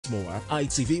more at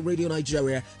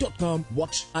itvradioNigeria.com.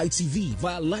 Watch ITV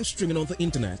via live streaming on the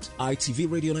internet.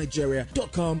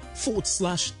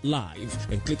 itvradioNigeria.com/live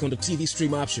and click on the TV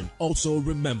stream option. Also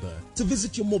remember to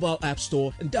visit your mobile app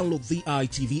store and download the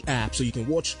ITV app so you can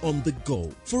watch on the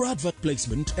go. For advert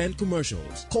placement and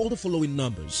commercials, call the following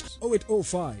numbers: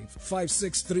 0805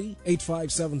 563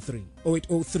 8573,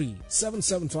 0803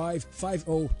 775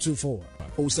 5024,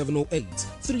 0708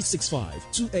 365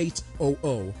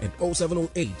 2800 and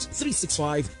 0708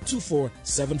 365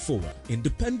 2474.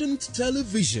 Independent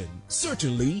television,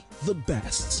 certainly the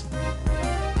best.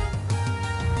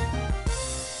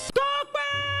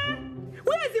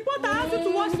 Where is the pot I asked you to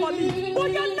wash for me? Oh,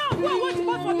 yeah, now. Go and wash the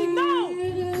pot for me now.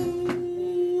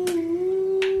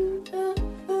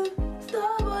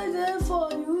 Starboy there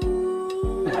for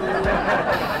you.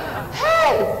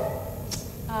 Hey!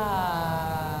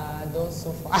 Ah, don't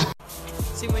so far.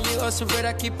 See, when you also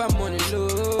better keep our money low.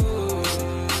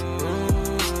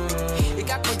 You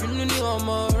got control on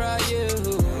more, right?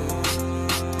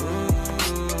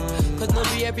 Cause not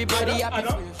be everybody happy.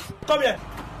 Come here.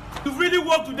 You really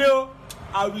work today, oh.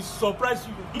 I will surprise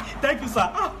you. Thank you,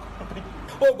 sir.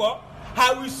 Oh God,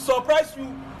 I will surprise you.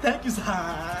 Thank you, sir.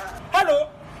 Hello.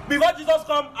 Before Jesus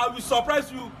come, I will surprise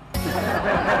you.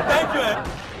 Thank you.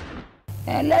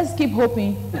 Let's keep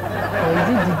hoping. Or is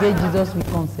it the day Jesus will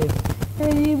come?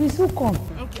 He will soon come.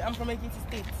 Okay, I'm from Ekiti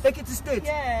State. Ekiti State?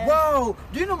 Yeah. Wow.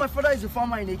 Do you know my father is a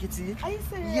farmer in Ekiti? Are you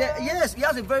serious? Yeah, yes. He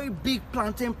has a very big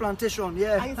plantation.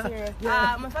 Yeah. Are you serious?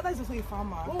 Yeah. My father is also a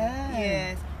farmer. Oh.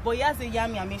 Yes. But he has a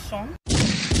yam mission,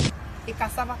 a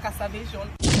cassava cassavation,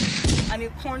 and a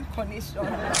corn cornation.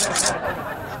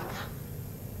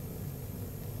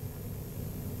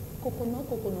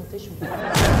 Coconutation. You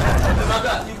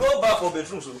go back for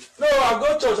bedroom, so. No, I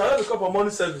go church. I don't come for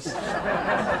morning service.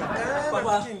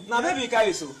 Papa, now baby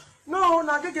carry so. No,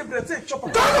 now get bread. Take chop.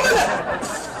 Papa,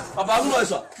 good morning,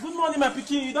 sir. Good morning, my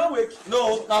pikin. You don't wake?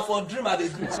 No, now for dream I dey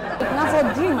greet. Now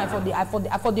for dream, I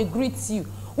for the greet you.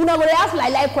 Una go dey ask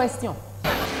like question.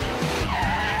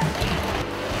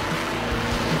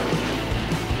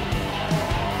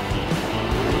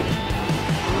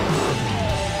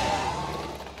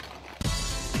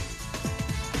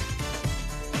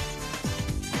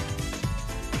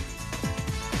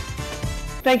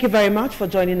 Thank you very much for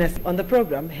joining us on the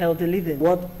program, Healthy Living.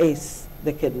 What is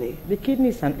the kidney? The kidney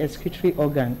is an excretory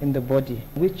organ in the body,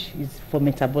 which is for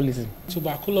metabolism.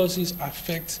 Tuberculosis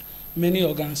affects many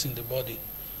organs in the body,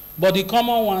 but the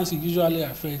common ones it usually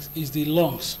affects is the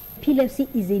lungs. Epilepsy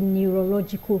is a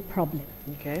neurological problem.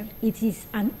 Okay. It is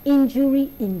an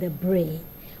injury in the brain,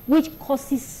 which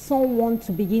causes someone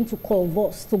to begin to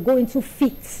convulse, to go into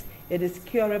fits. It is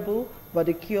curable, but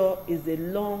the cure is a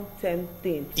long-term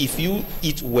thing. If you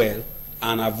eat well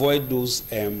and avoid those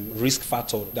risk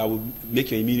factors that will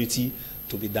make your immunity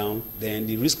to be down, then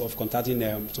the risk of contracting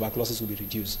tuberculosis will be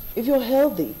reduced. If you're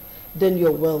healthy, then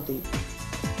you're wealthy.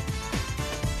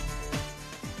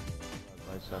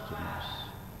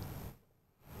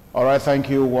 All right, thank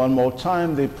you one more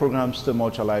time. The program's still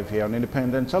much alive here on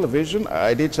Independent Television.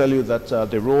 I did tell you that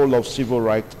the role of civil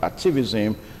rights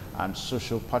activism and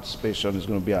social participation is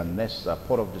going to be our next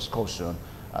part of discussion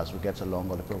as we get along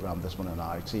on the program this morning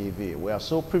on ITV. We are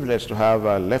so privileged to have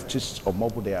Leftist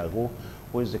Omobude Ago,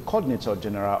 who is the Coordinator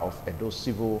General of Edo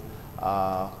Civil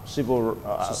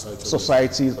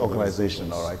Societies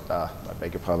Organization. All right, I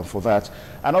beg your pardon for that.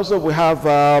 And also we have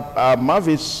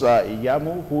Mavis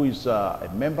Iyamu, who is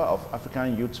a member of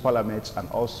African Youth Parliament and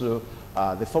also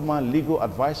the former legal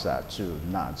advisor to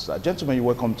NADS. Gentlemen, you're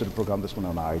welcome to the program this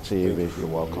morning on ITV. You're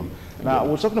welcome. Now,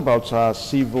 we're talking about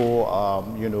civil,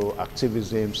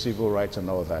 activism, civil rights and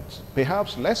all that.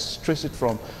 Perhaps let's trace it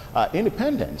from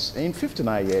independence. In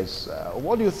 59 years,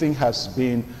 what do you think has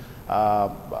been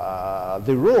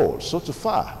the role, so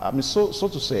far, so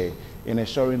to say, in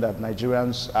ensuring that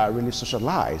Nigerians are really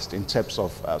socialized in terms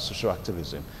of social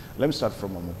activism? Let me start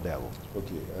from Omobdeo.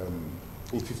 Okay,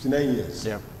 in 59 years,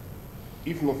 yeah.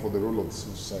 If not for the role of the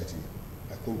civil society,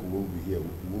 I think we won't be here, we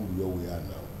won't be where we are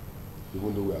now,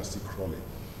 even though we are still crawling.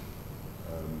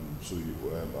 So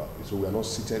we are not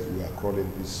seated, we are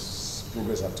crawling, this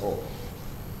progress at all.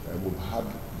 We've had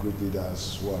great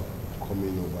leaders who have come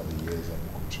in over the years and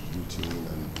contributing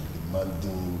and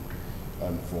demanding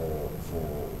and for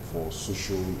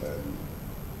social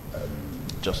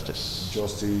justice,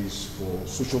 for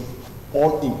social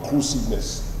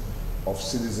all-inclusiveness of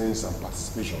citizens and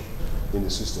participation in the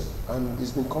system. And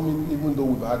it's been coming, even though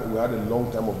we had a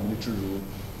long time of military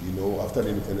rule, after the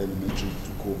independent military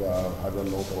took over, had a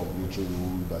long time of military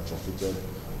rule that translated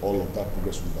all of that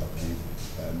progress would have been,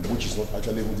 which is not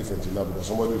actually even different now, because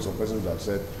some person would have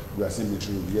said we are still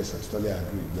military rule. Yes, I totally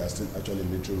agree. We are still actually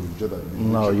military rule. Just that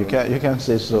no, you can't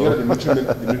say so. The military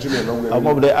men I'm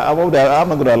not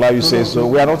going to allow you to say so.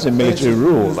 We are not in military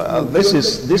rule. This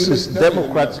is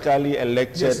democratically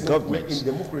elected government.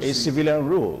 It's civilian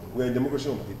rule. We are in democracy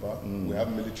on paper. We have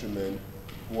military men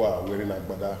who are wearing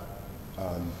agbada,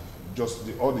 and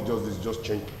all they just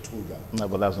change tunga. No,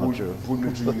 but that's not true. Full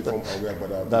military uniform and wear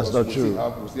agbada. That's not true.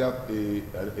 We still have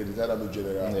a retired army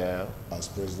general as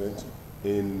president.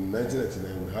 In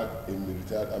 1999, we had a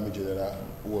retired army general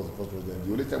who was the first president.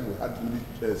 The only time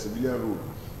we had civilian rule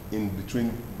in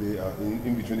between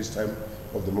this time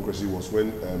of democracy was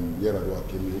when Yar'Adua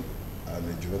came in,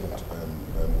 and Jonathan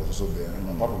was also there.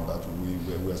 Apart from that,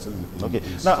 we are still in. Okay.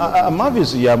 Now,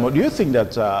 Mavis Iyamo, do you think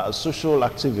that social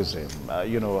activism,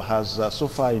 has so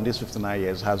far in these 59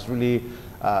 years, has really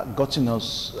gotten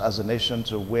us as a nation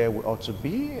to where we ought to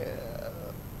be?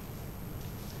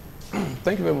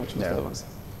 Thank you very much, Mr. Evans.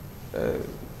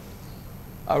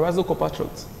 Our as local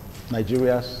patriots,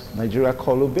 Nigeria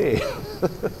call obey.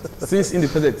 Since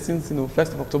independence, since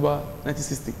 1st of October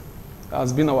 1960,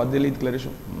 has been our daily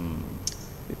declaration.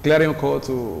 A clarion call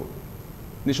to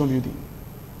nation building.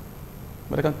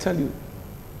 But I can tell you,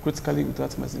 critically,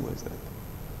 without messing words, that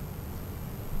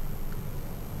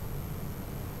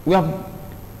we have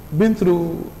been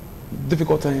through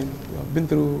difficult times. We have been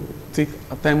through thick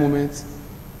at time moments,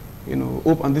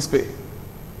 hope and despair.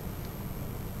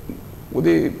 With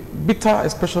the bitter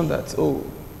expression that,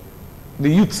 the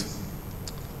youth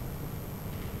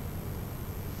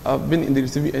have been in the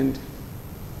receiving end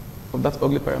of that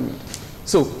ugly pyramid.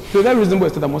 So, to a very reasonable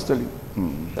extent, I must tell you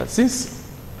that since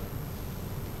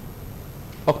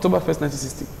October 1st,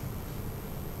 1960,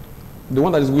 the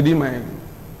one that is within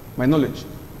my knowledge,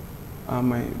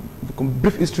 my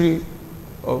brief history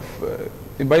of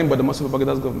imbibing by the massive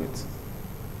Babangida government,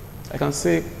 I can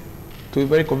say to a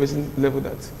very convincing level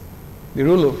that the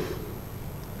role of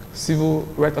civil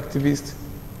rights activists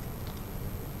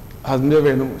has been very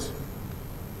enormous.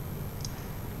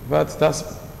 But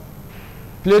that's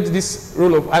played this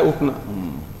role of eye-opener.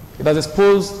 It has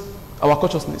exposed our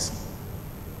consciousness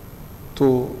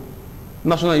to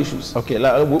national issues. Okay,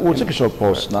 we'll take a short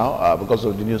pause now because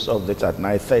of the news update at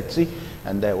 9:30,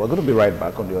 and we're going to be right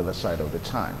back on the other side of the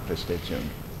time. Please stay tuned.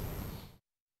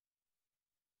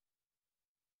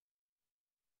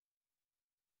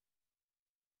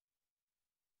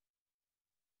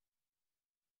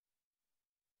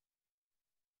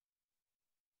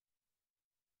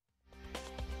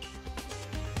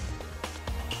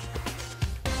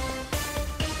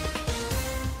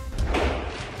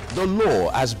 The law,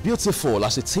 as beautiful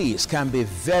as it is, can be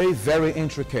very, very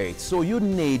intricate. So you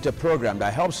need a program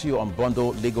that helps you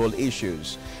unbundle legal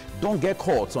issues. Don't get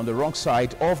caught on the wrong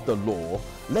side of the law.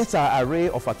 Let our array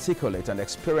of articulate and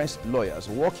experienced lawyers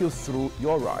walk you through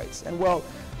your rights and, well,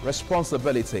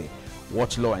 responsibility.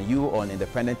 Watch Law and You on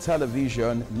independent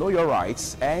television. Know your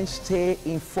rights and stay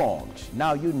informed.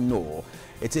 Now you know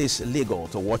it is legal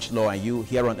to watch Law and You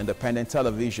here on independent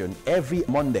television every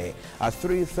Monday at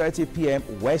 3:30 p.m.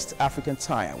 West African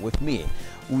time with me,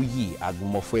 Uyi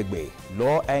Agumofwegbe.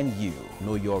 Law and You,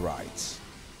 know your rights.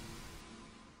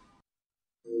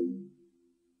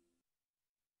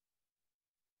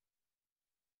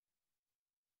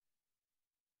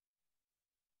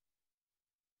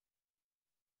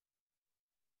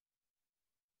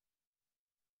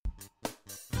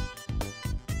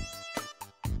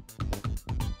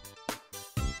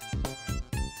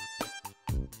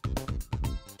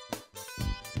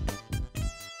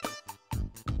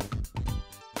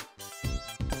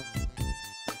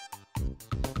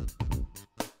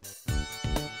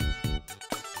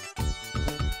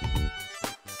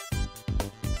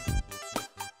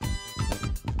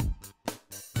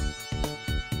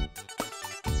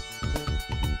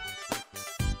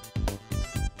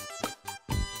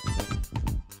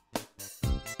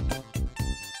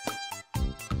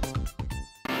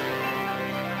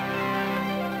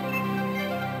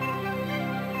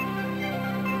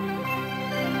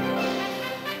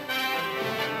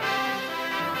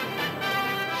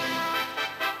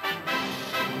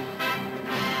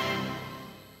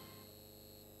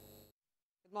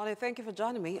 Morning. Thank you for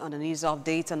joining me on the news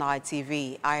update on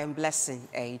ITV. I am Blessing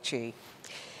A.G.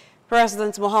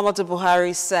 President Muhammadu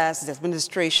Buhari says the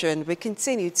administration will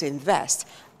continue to invest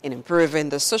in improving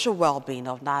the social well-being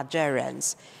of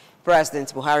Nigerians.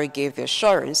 President Buhari gave the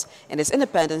assurance in his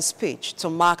independence speech to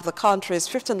mark the country's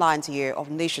 59th year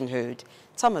of nationhood.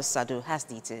 Thomas Sadu has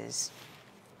details.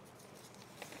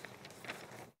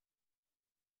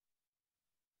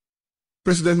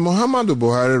 President Muhammadu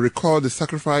Buhari recalled the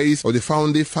sacrifice of the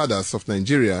founding fathers of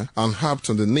Nigeria and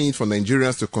harped on the need for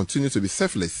Nigerians to continue to be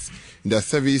selfless in their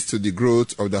service to the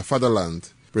growth of their fatherland.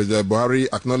 President Buhari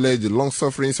acknowledged the long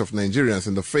sufferings of Nigerians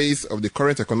in the face of the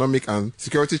current economic and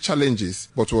security challenges,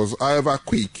 but was, however,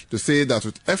 quick to say that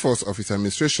with efforts of his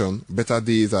administration, better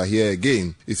days are here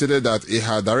again. He stated that he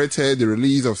had directed the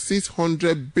release of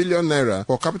 600 billion naira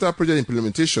for capital project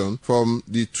implementation from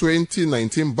the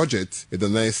 2019 budget in the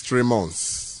next 3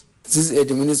 months. This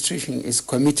administration is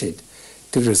committed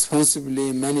to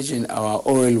responsibly managing our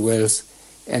oil wells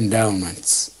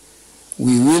endowments.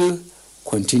 We will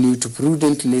continue to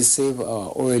prudently save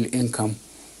our oil income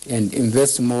and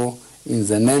invest more in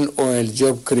the non-oil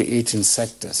job-creating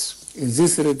sectors. In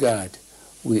this regard,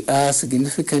 we are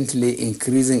significantly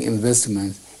increasing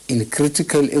investment in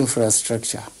critical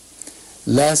infrastructure.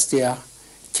 Last year,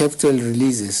 capital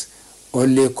releases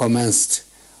only commenced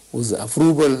with the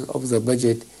approval of the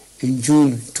budget in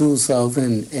June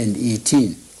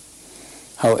 2018.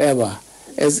 However,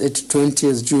 as at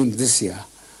 20th June this year,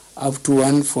 up to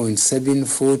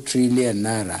 1.74 trillion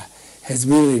naira has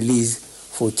been released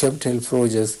for capital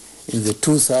projects in the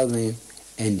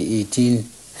 2018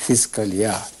 fiscal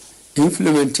year.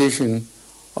 Implementation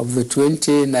of the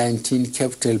 2019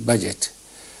 capital budget,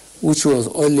 which was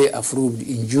only approved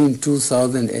in June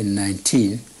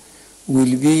 2019,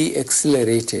 will be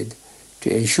accelerated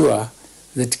to ensure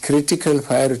that critical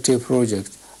priority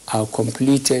projects are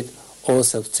completed or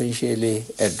substantially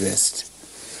addressed.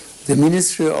 The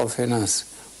Ministry of Finance,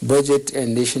 Budget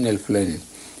and National Planning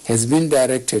has been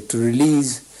directed to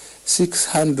release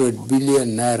 600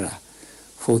 billion naira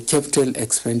for capital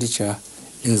expenditure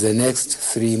in the next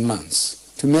 3 months.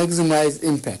 To maximize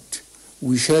impact,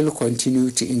 we shall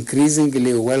continue to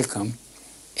increasingly welcome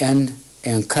and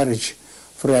encourage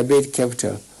private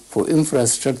capital for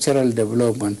infrastructural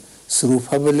development through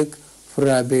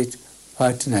public-private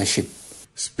partnership.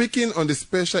 Speaking on the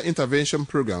Special Intervention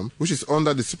Program, which is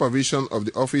under the supervision of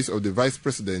the Office of the Vice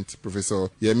President, Professor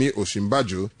Yemi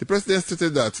Osinbajo, the President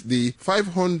stated that the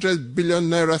 500 billion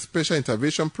naira Special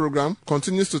Intervention Program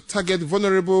continues to target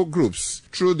vulnerable groups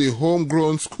through the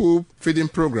Homegrown School Feeding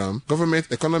Program, Government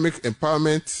Economic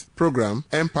Empowerment Program,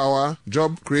 Empower,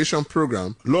 Job Creation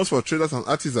Program, loans for traders and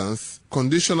artisans,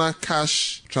 conditional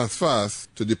cash transfers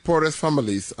to the poorest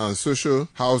families and social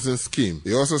housing scheme.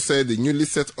 He also said the newly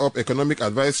set up Economic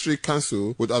Advisory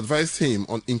Council would advise him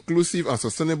on inclusive and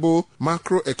sustainable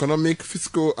macroeconomic,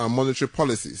 fiscal and monetary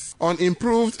policies. On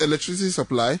improved electricity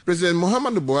supply, President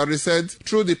Muhammadu Buhari said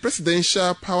through the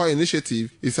Presidential Power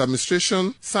Initiative, his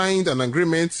administration signed an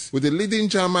agreement with the leading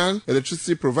German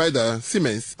electricity provider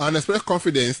Siemens and expressed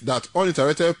confidence that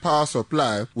uninterrupted power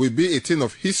supply will be a thing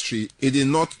of history in the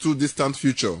not too distant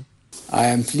future. I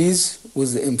am pleased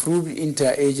with the improved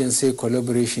interagency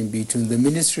collaboration between the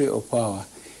Ministry of Power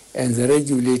and the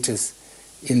regulators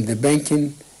in the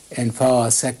banking and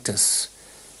power sectors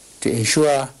to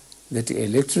ensure that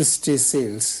electricity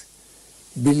sales,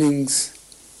 billings,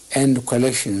 and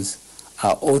collections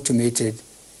are automated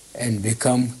and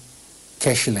become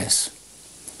cashless.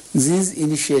 These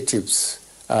initiatives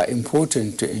are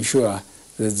important to ensure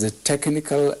that the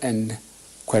technical and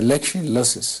collection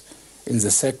losses in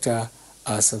the sector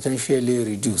are substantially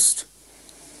reduced.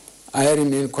 I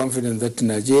remain confident that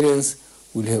Nigerians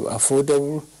will have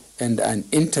affordable and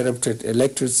uninterrupted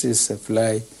electricity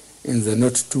supply in the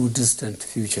not too distant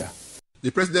future. The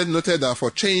President noted that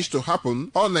for change to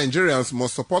happen, all Nigerians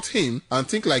must support him and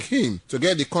think like him to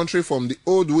get the country from the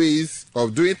old ways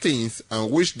of doing things and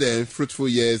wish them fruitful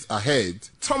years ahead.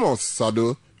 Thomas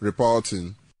Sado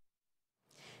reporting.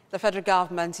 The federal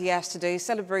government yesterday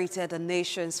celebrated the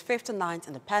nation's 59th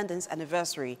independence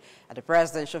anniversary at the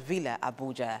presidential villa,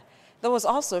 Abuja. There was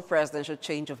also a presidential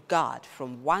change of guard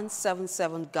from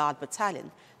 177 Guard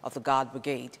Battalion of the Guard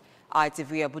Brigade.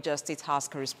 ITV Abuja State House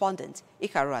correspondent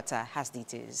Ikarata has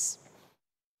details.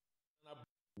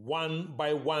 One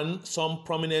by one, some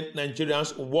prominent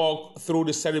Nigerians walked through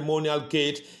the ceremonial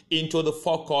gate into the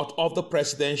forecourt of the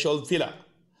presidential villa.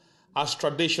 As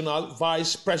traditional,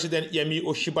 Vice President Yemi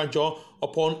Osinbajo,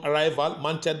 upon arrival,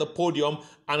 mounted the podium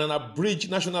and an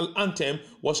abridged national anthem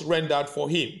was rendered for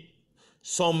him.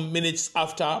 Some minutes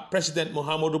after President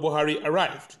Muhammadu Buhari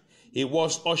arrived, he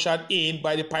was ushered in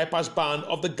by the Pipers Band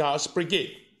of the Guards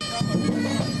Brigade.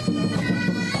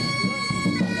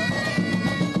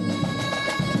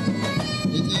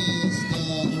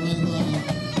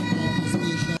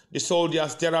 The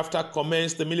soldiers thereafter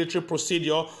commenced the military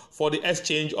procedure for the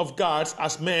exchange of guards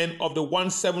as men of the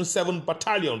 177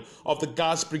 Battalion of the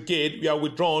Guards Brigade were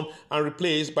withdrawn and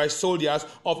replaced by soldiers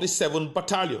of the 7th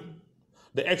Battalion.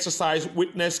 The exercise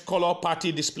witnessed color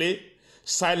party display,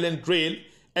 silent drill,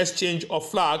 exchange of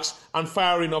flags, and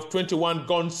firing of 21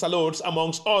 gun salutes,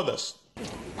 amongst others.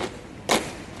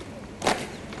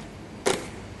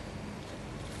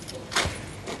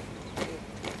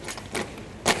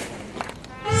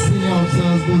 Senior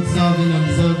officers, both serving and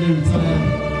deservedly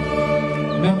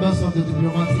retired, members of the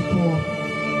diplomatic corps,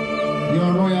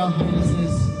 Your Royal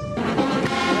Highnesses,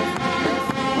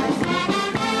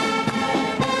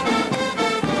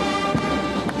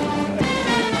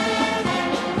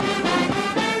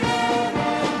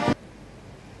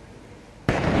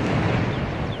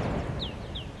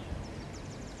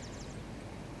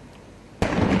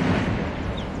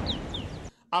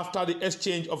 After the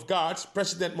exchange of guards,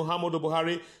 President Muhammadu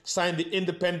Buhari signed the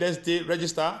Independence Day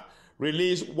Register,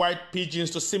 released white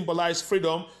pigeons to symbolize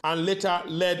freedom, and later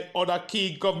led other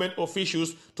key government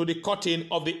officials to the cutting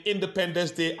of the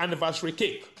Independence Day anniversary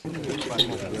cake.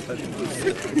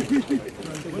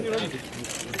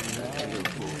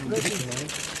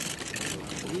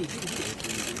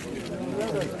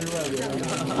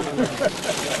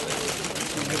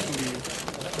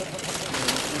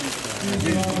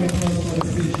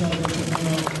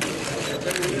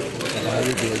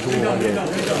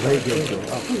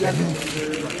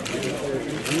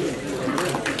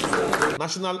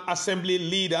 National Assembly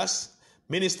leaders,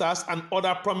 ministers, and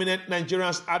other prominent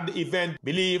Nigerians at the event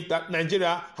believe that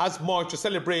Nigeria has much to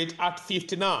celebrate at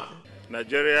 59.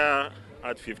 Nigeria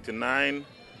at 59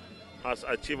 has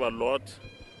achieved a lot,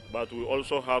 but we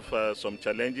also have some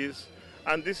challenges,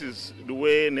 and this is the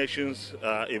way nations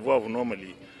evolve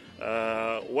normally.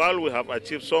 While we have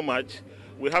achieved so much,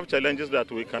 we have challenges that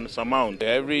we can surmount.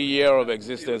 Every year of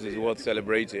existence is worth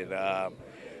celebrating.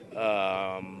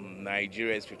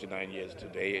 Nigeria is 59 years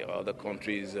today. Other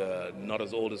countries not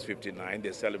as old as 59,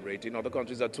 they're celebrating. Other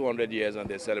countries are 200 years and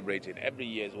they're celebrating. Every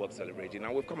year is worth celebrating,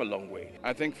 and we've come a long way.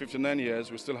 I think 59 years,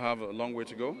 we still have a long way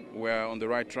to go. We're on the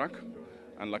right track.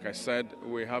 And like I said,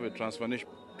 we have a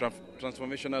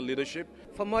transformational leadership.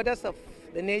 For mothers of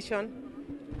the nation,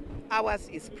 ours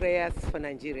is prayers for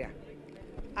Nigeria.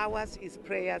 Ours is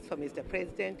prayers for Mr.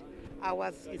 President.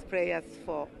 Ours is prayers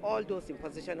for all those in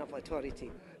position of authority.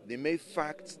 The mere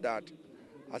fact that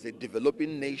as a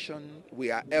developing nation, we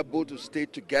are able to stay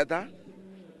together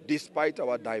despite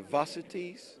our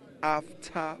diversities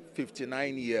after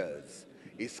 59 years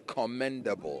is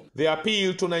commendable. They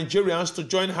appeal to Nigerians to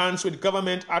join hands with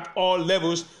government at all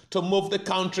levels to move the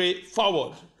country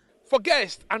forward. For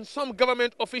guests and some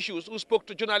government officials who spoke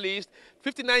to journalists,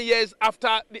 59 years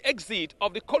after the exit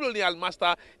of the colonial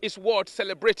master is worth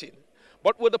celebrating.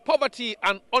 But with the poverty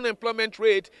and unemployment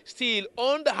rate still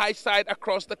on the high side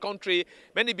across the country,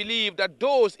 many believe that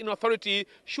those in authority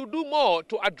should do more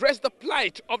to address the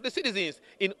plight of the citizens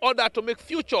in order to make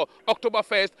future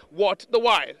Oktoberfest worth the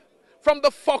while. From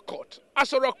the forecourt,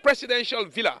 Aso Rock Presidential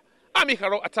Villa,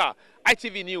 Amikaro Atta,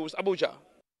 ITV News, Abuja.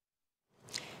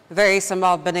 The ASM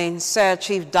of Benin, Sir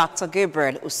Chief Dr.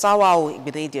 Gabriel Usawao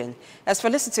Igbinedion, has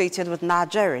felicitated with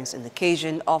Nigerians on the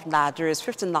occasion of Nigeria's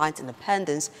 59th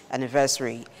independence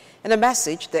anniversary. In a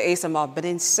message, the ASM of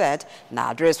Benin said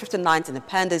Nigeria's 59th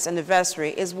independence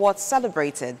anniversary is worth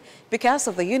celebrated because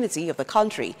of the unity of the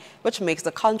country, which makes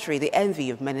the country the envy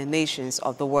of many nations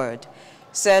of the world.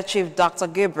 Sir Chief Dr.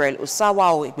 Gabriel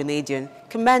Usawao Igbinedion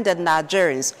commended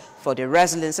Nigerians for their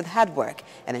resilience and hard work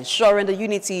and ensuring the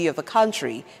unity of the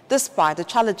country despite the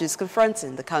challenges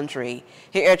confronting the country.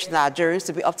 He urged Nigerians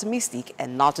to be optimistic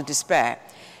and not to despair.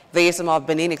 The ASM of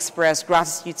Benin expressed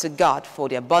gratitude to God for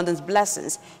the abundant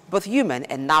blessings, both human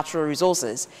and natural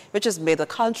resources, which has made the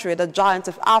country the giant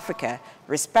of Africa,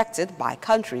 respected by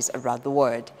countries around the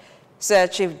world. Sir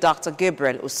Chief Dr.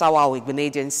 Gabriel Usawao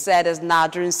Igbinedion said as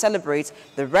Nigerians celebrate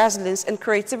the resilience and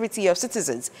creativity of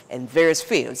citizens in various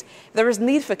fields, there is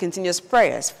need for continuous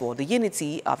prayers for the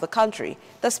unity of the country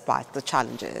despite the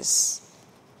challenges.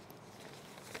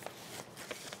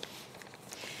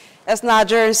 As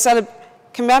Nigerians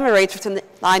commemorate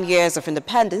 59 years of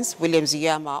independence, William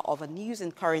Ziyama of the News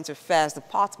and Current Affairs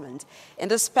Department in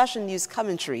the special news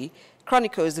commentary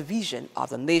chronicles the vision of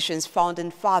the nation's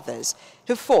founding fathers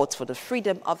who fought for the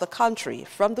freedom of the country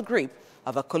from the grip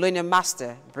of a colonial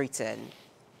master, Britain.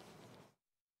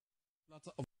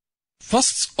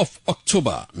 1st of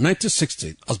October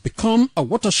 1960 has become a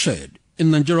watershed in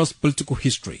Nigeria's political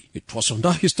history. It was on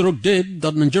that historic date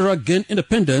that Nigeria gained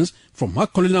independence from her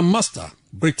colonial master,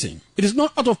 Britain. It is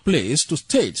not out of place to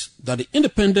state that the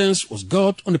independence was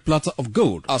got on a platter of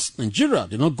gold, as Nigeria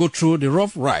did not go through the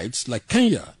rough rides like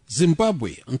Kenya,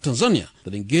 Zimbabwe, and Tanzania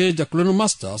that engaged their colonial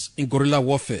masters in guerrilla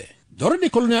warfare. During the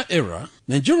colonial era,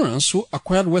 Nigerians who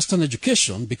acquired Western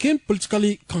education became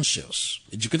politically conscious.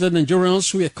 Educated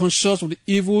Nigerians who were conscious of the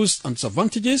evils and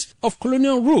disadvantages of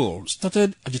colonial rule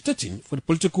started agitating for the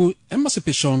political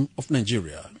emancipation of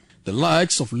Nigeria. The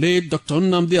likes of late Dr.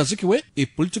 Nnamdi Azikiwe, a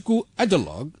political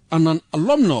ideologue and an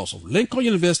alumnus of Lincoln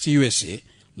University, USA,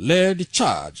 led the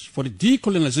charge for the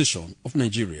decolonization of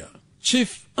Nigeria.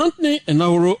 Chief Anthony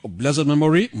Enahoro of blessed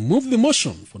memory moved the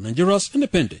motion for Nigeria's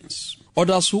independence.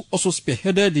 Others who also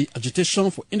spearheaded the agitation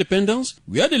for independence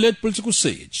were the late political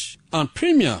sage and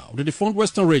premier of the defunct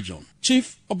Western region,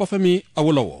 Chief Obafemi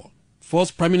Awolowo,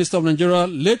 first Prime Minister of Nigeria,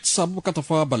 late Sir Abubakar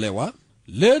Tafawa Balewa,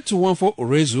 late Nwankwo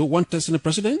Orezu, one testing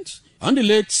president, and the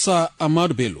late Sir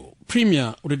Ahmadu Bello,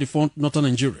 premier of the defunct Northern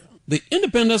Nigeria. The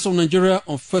independence of Nigeria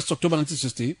on 1st October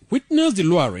 1960 witnessed the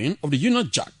lowering of the Union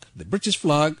Jack, the British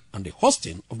flag, and the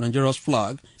hoisting of Nigeria's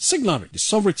flag, signaling the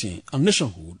sovereignty and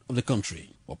nationhood of the country.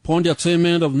 Upon the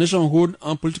attainment of nationhood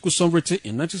and political sovereignty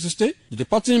in 1960, the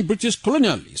departing British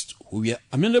colonialists, who were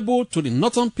amenable to the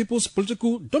Northern people's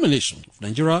political domination of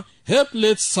Nigeria, helped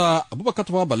late Sir Abubakar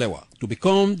Tafawa Balewa to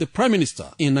become the Prime Minister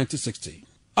in 1960.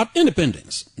 At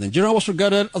independence, Nigeria was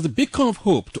regarded as the beacon of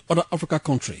hope to other African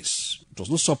countries. It was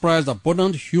no surprise that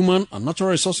abundant human and natural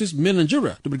resources made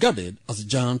Nigeria to be regarded as the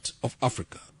giant of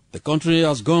Africa. The country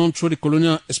has gone through the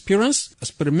colonial experience,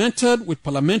 experimented with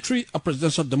parliamentary and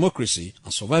presidential democracy,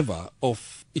 and survivor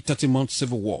of a 30-month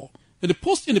civil war. In the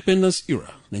post-independence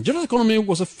era, Nigeria's economy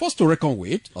was a force to reckon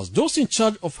with, as those in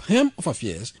charge of helm of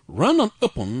affairs ran an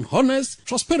open, honest,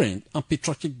 transparent, and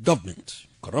patriotic government.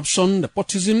 Corruption,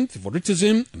 nepotism,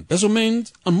 favoritism,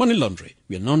 embezzlement, and money laundering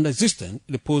were non-existent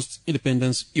in the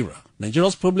post-independence era.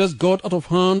 Nigeria's problems got out of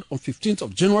hand on 15th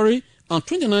of January and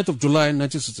 29th of July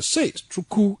 1966 through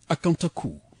coup and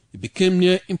counter-coup. It became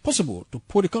near impossible to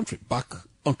put the country back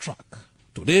on track.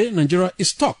 Today, Nigeria is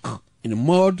stuck in a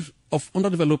mud of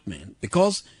underdevelopment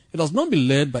because it has not been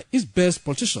led by its best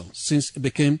politicians since it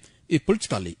became a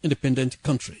politically independent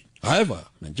country. However,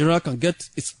 Nigeria can get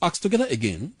its acts together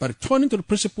again by returning to the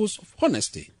principles of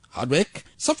honesty, hard work,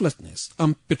 selflessness,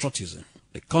 and patriotism.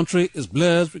 The country is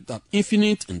blessed with an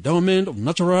infinite endowment of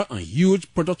natural and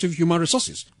huge productive human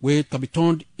resources, which can be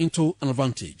turned into an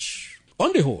advantage.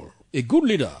 On the whole, a good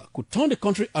leader could turn the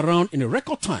country around in a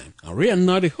record time and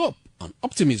reignite the hope and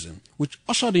optimism which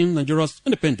ushered in Nigeria's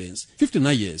independence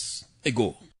 59 years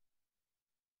ago.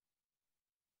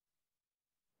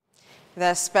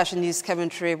 The special news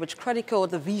commentary, which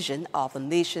chronicled the vision of the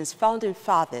nation's founding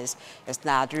fathers as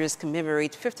Nigerians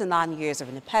commemorate 59 years of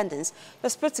independence,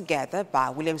 was put together by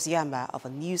William Ziyama of the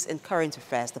News and Current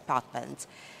Affairs Department.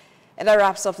 And that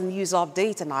wraps up the news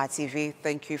update on ITV.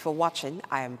 Thank you for watching.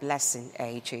 I am Blessing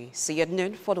A.G. See you at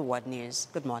noon for the World News.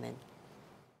 Good morning.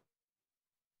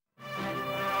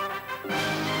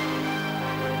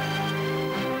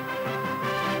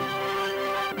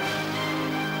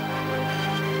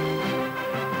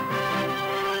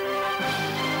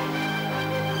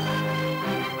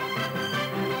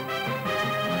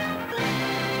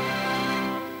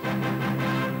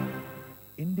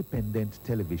 Independent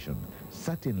television,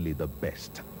 certainly the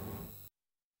best.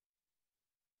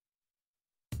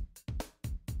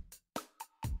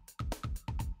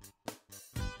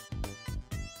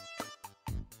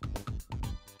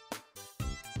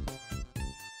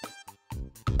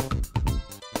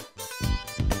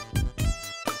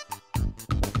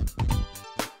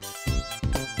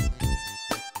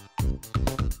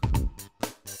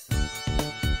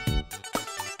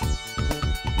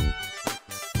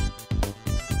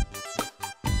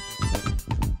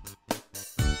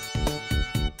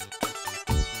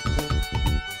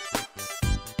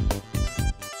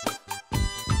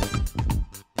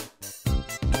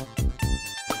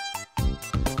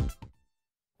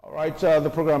 Right, the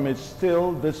program is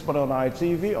still this morning on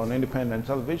ITV, on independent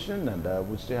television, and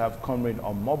we still have Comrade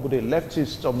Omobude,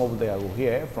 leftist Omobude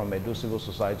here from Edo Civil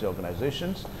Society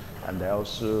organizations, and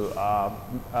also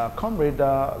Comrade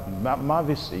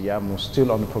Mavis Iyamu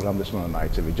still on the program this morning on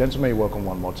ITV. Gentlemen, you're welcome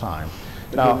one more time.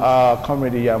 Now,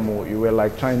 Comrade Iyamu, you were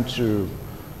like trying to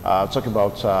talk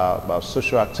about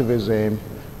social activism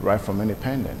right from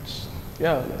independence.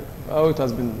 Yeah, how it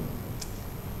has been.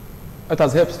 It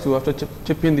has helped to after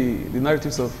chipping the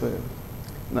narratives of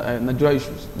Nigeria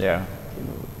issues. Yeah. You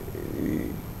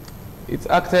know, it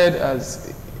acted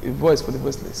as a voice for the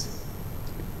voiceless,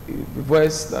 a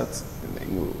voice that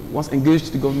once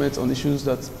engaged the government on issues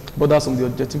that borders on the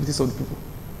objectivities of the people.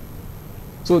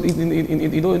 So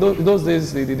in those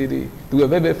days, they were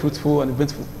very, very fruitful and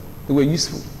eventful. They were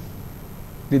useful.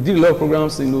 They did a lot of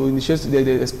programs, initiated,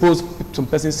 they exposed some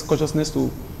person's consciousness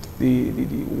to the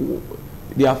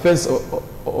the affairs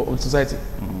of society.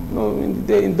 You know,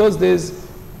 in those days,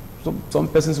 some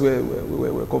persons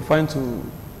were confined to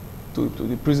the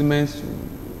imprisonment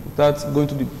without going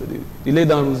to the lay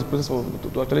down rules, the process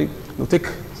to actually take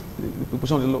the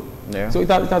position of the law. Yeah. So it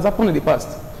has happened in the past.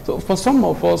 So for some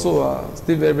of us who are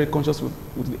still very, very conscious with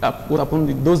what happened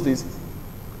in those days,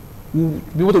 we'll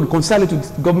be able to reconcile it to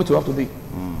the government we have today.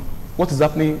 What is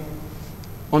happening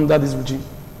under this regime?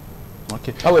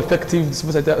 Okay. How effective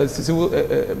civil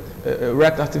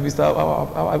rights activists,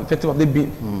 how effective have they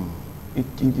been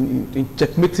in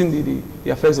checkmating the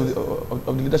affairs of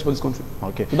the leadership of this country?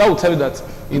 Okay. So that will tell you that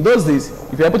in those days,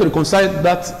 if you're able to reconcile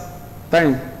that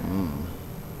time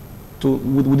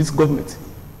with this government,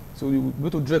 so you will be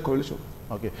able to draw a correlation.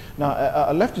 Okay. Now,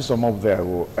 I left you some up there.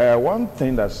 One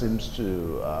thing that seems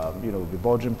to, be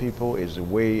bothering people is the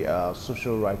way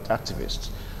social rights activists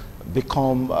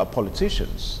become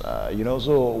politicians.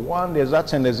 So one, there's that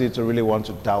tendency to really want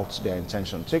to doubt their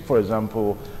intention. Take, for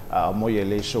example,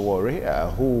 Moyele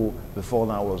Sowore, who before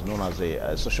now was known as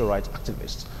a social rights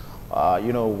activist.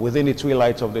 Within the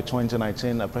twilight of the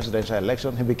 2019 presidential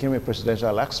election, he became a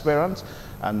presidential aspirant,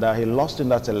 and he lost in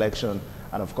that election.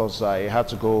 And of course, he had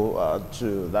to go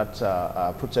to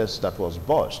that protest that was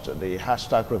botched, the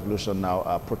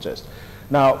 #RevolutionNow protest.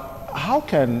 Now, how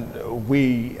can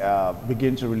we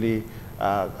begin to really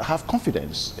have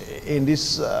confidence in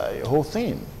this whole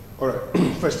thing? All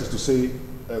right. First is to say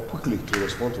quickly to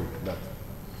respond to that.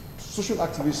 Social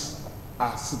activists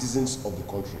are citizens of the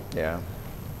country. Yeah.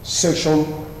 Section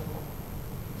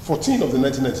 14 of the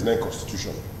 1999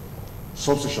 Constitution,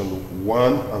 subsection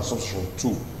 1 and subsection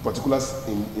 2, particulars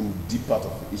in D part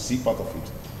of it, C part of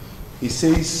it. It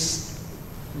says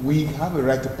we have a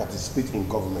right to participate in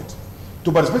government.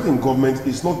 To participate in government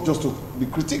is not just to be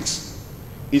critics,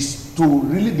 it's to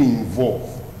really be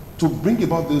involved, to bring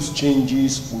about those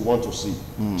changes we want to see.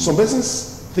 Some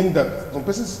persons think that, some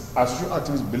persons as social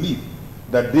activists believe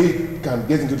that they can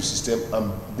get into the system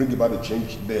and bring about a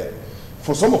change there.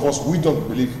 For some of us, we don't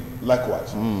believe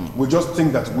likewise. We just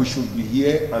think that we should be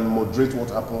here and moderate what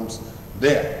happens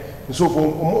there. And so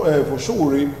for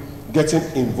Sowore getting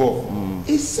involved,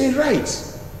 it's a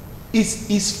right.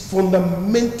 It's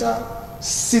fundamental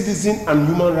citizen and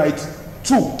human right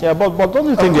too. Yeah, but don't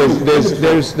you think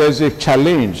there's a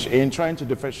challenge in trying to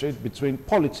differentiate between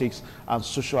politics and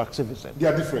social activism? They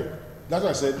are different. That's why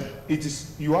I said it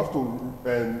is. You have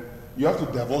to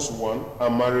divorce one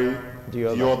and marry the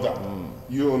other.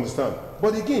 You understand?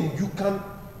 But again, you can,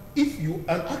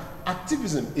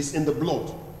 activism is in the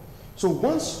blood. So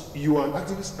once you are an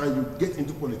activist and you get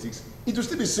into politics, it will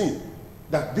still be seen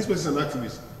that this person is an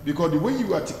activist. Because the way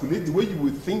you articulate, the way you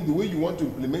will think, the way you want to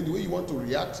implement, the way you want to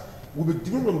react will be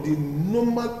different from the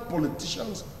normal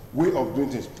politician's way of doing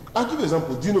things. I'll give you an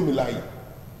example. Dino Melaye.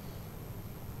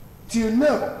 Till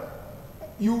now,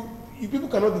 you people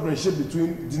cannot differentiate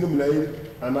between Dino Melaye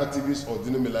an activist or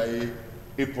Dino Melaye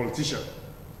a politician.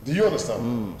 Do you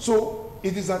understand? So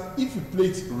it is that if you play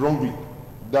it wrongly,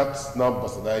 that now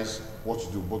bastardizes what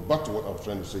you do. But back to what I was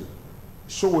trying to say.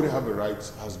 Sowore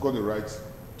has got the right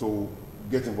to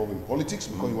get involved in politics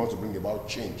because he wants to bring about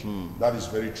change. That is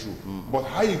very true. But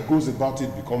how he goes about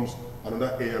it becomes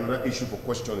another issue for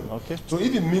questioning. Okay. So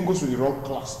if he mingles with the wrong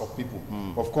class of people,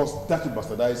 of course that will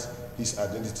bastardize his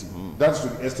identity. That's to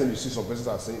the extent you see some persons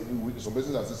are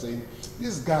saying,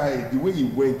 this guy, the way he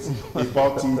went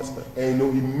about it, and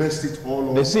he messed it all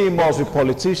up. They see him more as a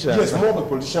politician. Yes, more of a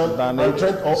politician than a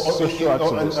social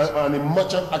activist. And a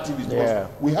merchant activist. Yeah.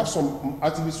 We have some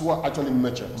activists who are actually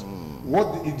merchants.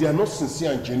 They are not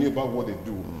sincere and genuine about what they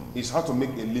do. It's hard to make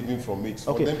a living from it.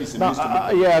 For them, it's a means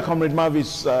to make Comrade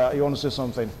Mavis, you want to say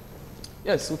something?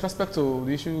 Yes, with respect to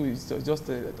the issue is just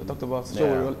talked about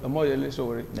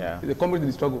Sowore. Yeah. He's a comrade in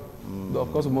the struggle.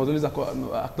 Of course, we must always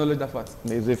acknowledge that fact.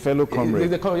 He's a fellow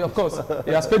comrade. Of course,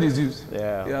 he has paid his dues.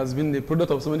 Yeah. He has been the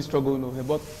product of so many struggles.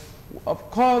 But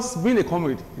of course, being a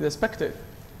comrade, it's expected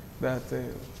that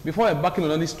before embarking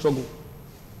on any struggle,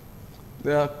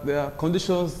 there are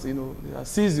conditions, there are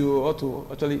seas you ought to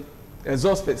actually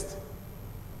exhaust first.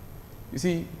 You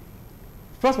see,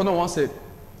 First Madam once said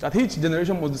that each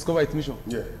generation must discover its mission.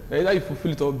 Yeah. Either you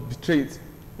fulfill it or betray it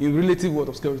in relative world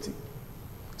obscurity.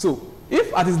 So,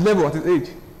 if at his level, at his age,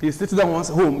 he is sitting down once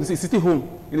home, he's sitting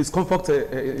home in his comfort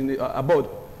abode,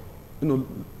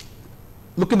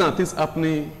 looking at things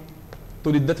happening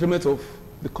to the detriment of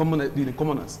the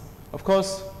commoners. Of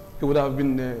course, he would have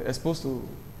been exposed to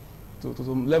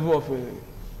some level of,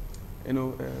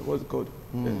 what's it called?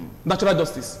 Natural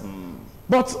justice.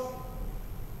 But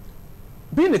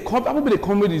having been a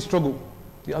comrade in struggle,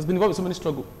 he has been involved in so many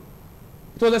struggles.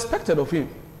 It was expected of him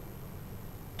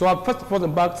to have first of all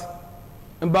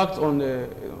embarked on the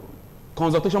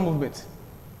consultation movement.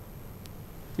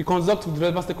 We consult with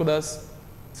relevant stakeholders,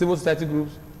 civil society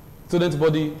groups, student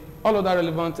body, all of that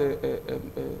relevant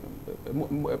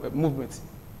movements.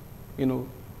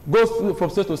 Goes from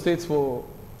state to state for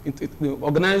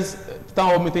organize town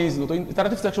hall meetings,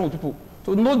 interactive section with people,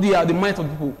 to know the mind of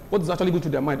people, what is actually going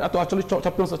through their mind, how to actually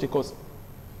champion such a cause.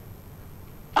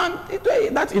 And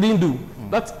that he didn't do.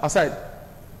 That aside,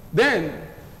 then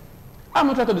I'm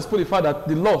not trying to dispute the fact that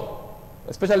the law,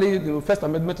 especially the First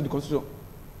Amendment to the Constitution,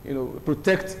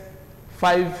 protect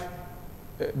 5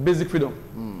 basic freedom,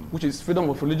 which is freedom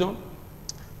of religion,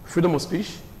 freedom of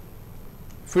speech,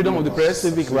 freedom of the press,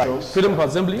 civic rights, freedom of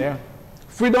assembly,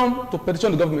 freedom to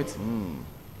petition the government.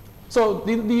 So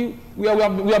we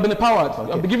have been empowered. Okay.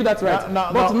 We have been given that right.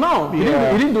 But now he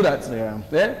didn't do that.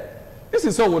 Yeah. This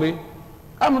is so worrying.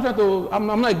 I'm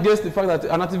not against the fact that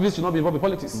an activist should not be involved in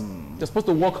politics. They're supposed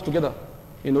to work together,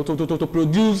 to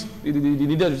produce the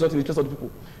needed result in the interest of the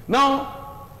people.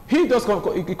 Now, he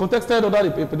contested under a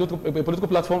political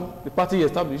platform the party he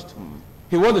established.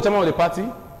 He was the chairman of the party,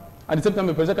 and at the same time,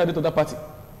 a presidential candidate of that party.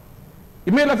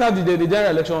 He made after the general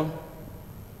election.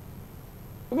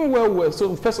 Even where we were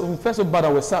so so bad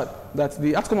and we're sad that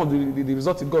the outcome of the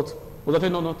result he got was actually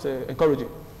not encouraging.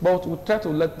 But we try to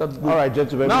let that go. All right,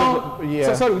 gentlemen. Now,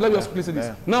 sorry, let me just please say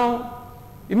this. Now,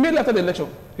 immediately after the election,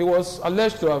 he was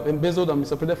alleged to have embezzled and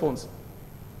misappropriated funds.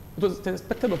 It was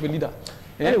expected of a leader.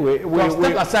 Anyway, we are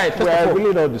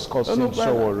really not discussing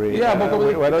sorry. Yeah, but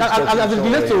as it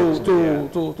relates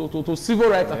to civil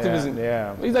rights activism,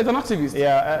 he's like an activist.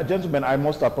 Yeah, gentlemen, I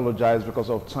must apologize because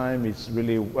of time. It's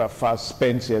really fast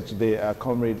spent here today,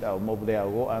 Comrade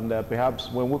Mobudeago, and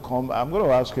perhaps when we come, I'm going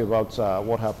to ask you about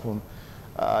what happened,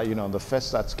 on the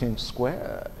first at King's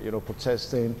Square,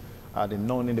 protesting the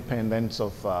non-independence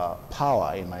of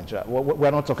power in Nigeria.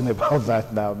 We're not talking about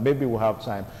that now. Maybe we'll have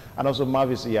time. And also,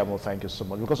 Mavis Iyamo, thank you so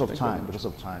much. Because of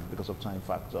time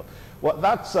factor. Well,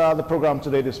 that's the program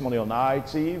today, this morning on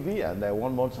ITV. And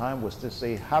one more time, we'll still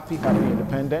say happy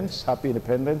independence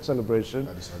celebration.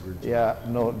 I disagree. Yeah,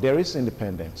 no, there is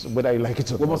independence, whether you like it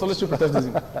or not. We must always show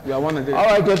protectionism. We are one of them. All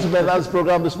right, gentlemen, that's the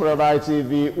program this morning on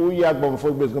ITV. Uyag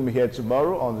Bomofogbe is going to be here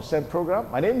tomorrow on the same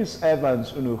program. My name is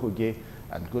Evans Unuhuge.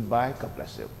 And goodbye. God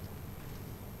bless you.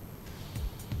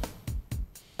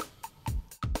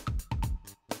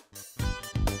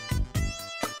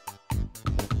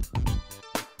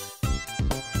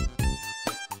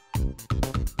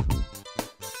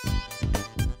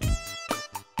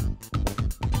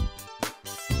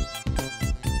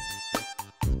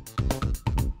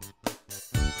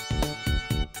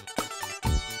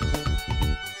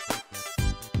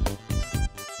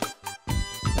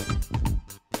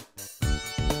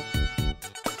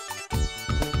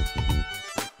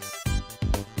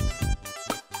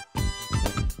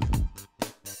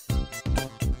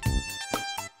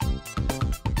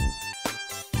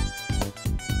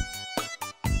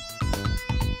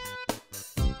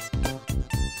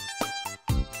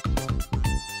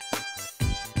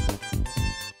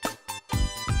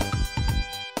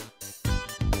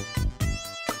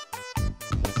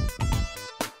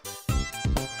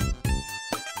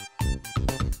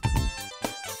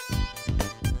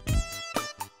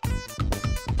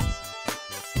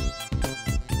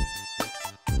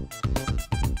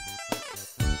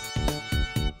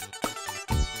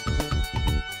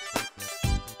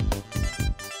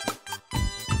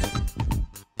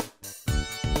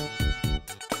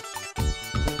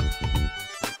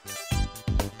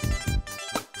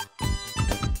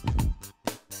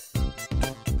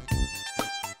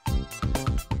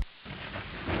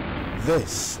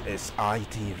 This is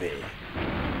ITV,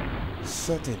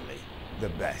 certainly the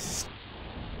best.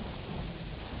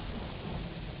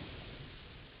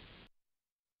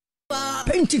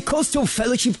 Pentecostal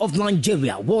Fellowship of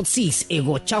Nigeria, Ward 6,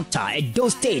 Ego Chapter, Edo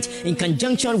State, in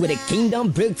conjunction with the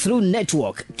Kingdom Breakthrough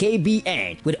Network,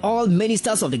 KBN, with all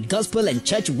ministers of the gospel and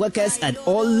church workers at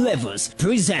all levels,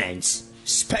 presents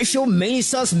Special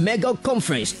Ministers Mega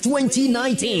Conference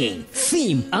 2019.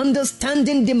 Theme: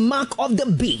 Understanding the Mark of the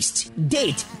Beast.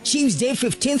 Date: Tuesday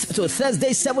 15th to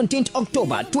Thursday 17th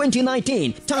October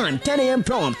 2019. Time: 10 a.m.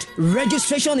 prompt.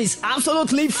 Registration is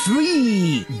absolutely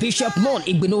free. Bishop Mon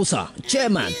Igbinosa,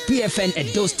 Chairman, PFN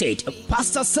Edo State.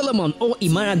 Pastor Solomon O.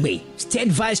 Imaragbe, State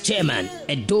Vice Chairman,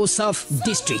 Edo South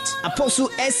District. Apostle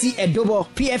S.C. Edobo,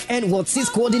 PFN Ward 6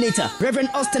 Coordinator. Reverend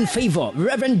Austin Favor,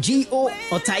 Reverend G.O.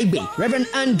 Otaibe, Reverend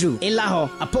Reverend Andrew Elaho,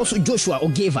 Apostle Joshua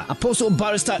Ogeva, Apostle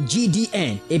Barrister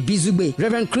GDN Ebizugbe,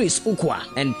 Reverend Chris Ukwa,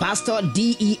 and Pastor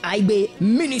D.E. Aibe,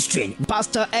 ministering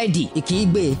Pastor Eddie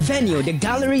Ikiigbe. Venue, the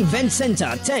Gallery Event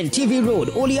Center, 10 TV Road,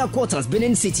 Olia Quarters,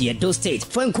 Benin City, Edo State.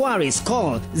 For inquiries,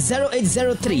 call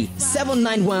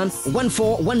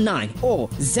 0803-791-1419 or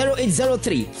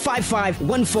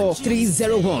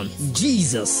 0803-5514-301.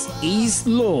 Jesus is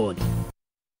Lord.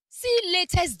 See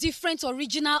latest, different,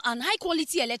 original, and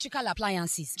high-quality electrical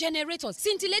appliances, generators,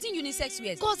 scintillating unisex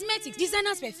wares, cosmetics,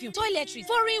 designers' perfume, toiletries,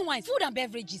 foreign wines, food and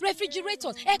beverages,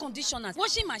 refrigerators, air conditioners,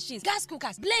 washing machines, gas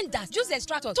cookers, blenders, juice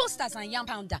extractors, toasters, and yam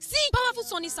pounder. See powerful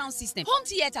Sony sound system, home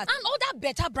theaters, and other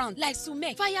better brands like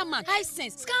Sumek, Fireman,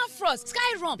 Hisense, Scanfrost,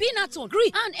 Skyrom, Pinatone,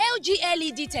 Gree, and LG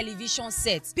LED television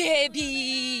sets.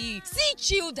 Baby, see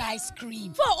chilled ice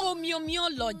cream for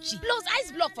Omyomyology, plus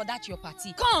ice block for that your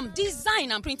party. Come,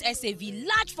 design and print SAV,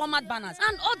 large format banners,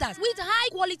 and others with high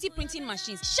quality printing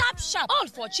machines. Sharp, all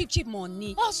for cheap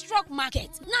money. Ostruck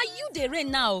Market. Now you the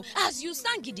rain now as you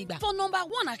stand gidigba for number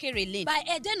 1 Akere Lane by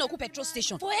Edenoku Petrol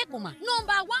Station for Ekoma.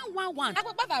 Number 111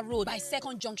 Akwababa Road by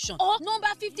 2nd Junction or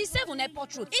number 57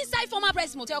 Airport Road inside former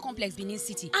Press Motel Complex, Benin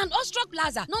City, and Ostruck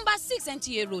Plaza number 6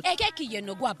 NTA Road, Ekeki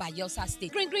Yenogwa by Yelsa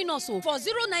State. Green also for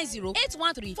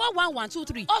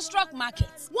 090-813-41123. Ostruck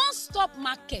Market. One stop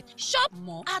market. Shop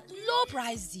more at low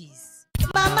prices.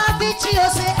 Mama Bichi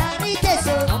Ose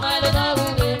Ariteso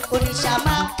Onisha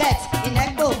Market in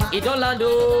Ekoma. Idolando,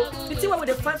 the thing where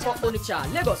we find for Onitsha,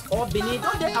 Lagos or Benin,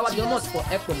 don't get our donuts for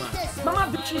Ekoma. Mama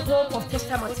Bichi home of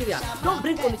textile material. Don't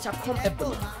bring Onitsha come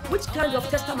Ekoma. Which kind of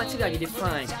textile material you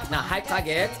define? Now high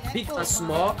target, big and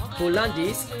small,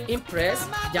 Hollandis, Impress,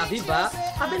 Javiva,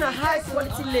 having a high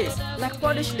quality lace like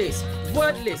Polish lace,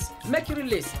 word lace, mercury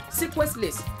lace, sequence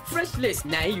lace, French lace.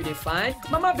 Now you define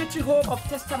Mama Bichi home of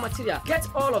textile material. Get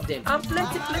all of them and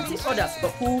plenty others for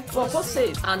who for both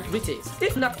sales and retails.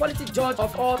 If na quality judge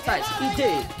of all types,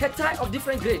 e-day, head tie of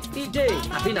different grades, e-day.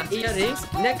 Abina earrings,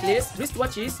 necklace,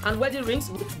 wristwatches, and wedding rings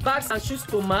with bags and shoes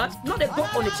to match. Not a go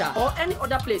Onitsha or any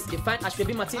other place they find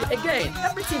Ashwebi material. Again,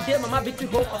 everything there Mama Bichi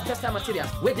home of textile material.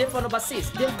 We're there for number 6,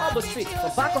 then Albo Street, for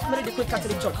back of Mary the Queen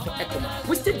Catholic Church for Ekoma.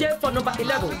 We still there for number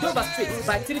 11, Dover Street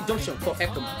by 3 Junction for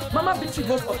Ekoma. Mama Bichi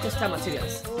home of textile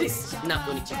materials. This na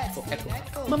Onitsha for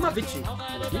Ekoma. Mama Bichi.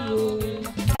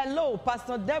 Hello,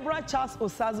 Pastor Deborah Charles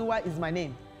Osazuwa is my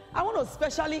name. I want to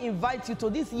specially invite you to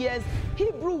this year's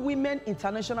Hebrew Women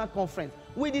International Conference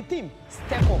with the theme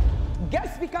Step Up.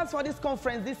 Guest speakers for this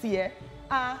conference this year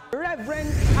are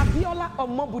Reverend Abiola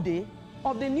Omobude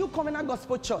of the New Covenant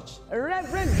Gospel Church,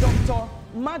 Reverend Dr.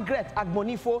 Margaret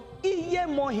Agbonifo, Iye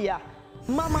Mohia,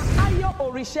 Mama Ayo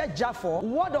Orishe Jafo,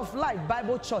 Word of Life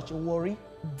Bible Church, Wari.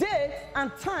 Date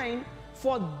and time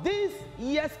for this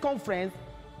year's conference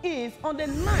is on the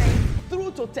 9th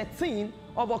through to 13th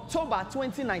of October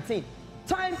 2019.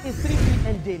 Time is 3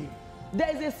 p.m. daily.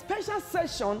 There is a special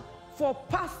session for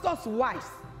pastors' wives,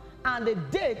 and the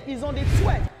date is on the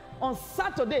 12th on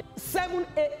Saturday, 7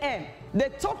 a.m. The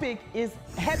topic is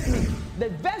Help Me. The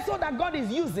vessel that God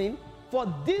is using for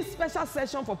this special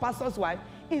session for pastors' wives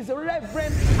is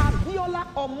Reverend Abiola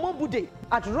Omobude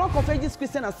at Rock of Ages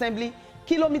Christian Assembly,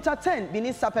 Kilometer 10,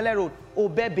 Benin Sapele Road,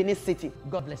 Obe, Benin City.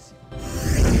 God bless you.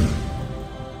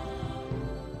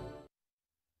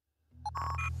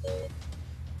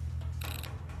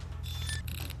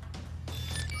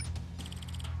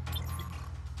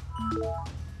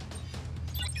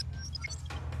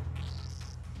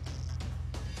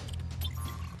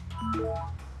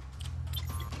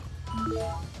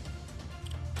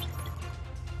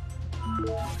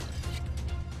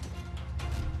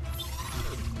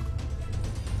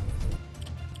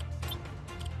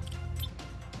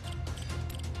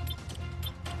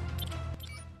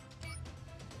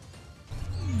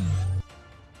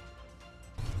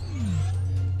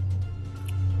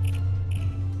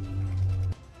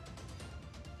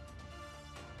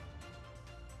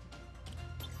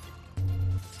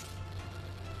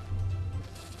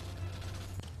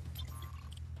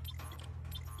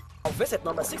 Visit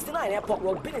number 69 Airport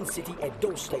Road, Benin City,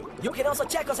 Edo State. You can also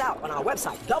check us out on our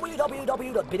website,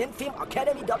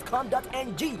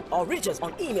 www.beninfilmacademy.com.ng, or reach us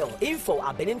on email,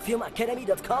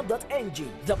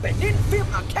 info@beninfilmacademy.com.ng. The Benin Film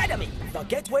Academy, the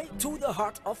gateway to the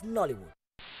heart of Nollywood.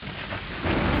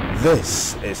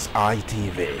 This is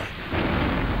ITV.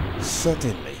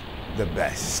 Certainly the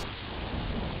best.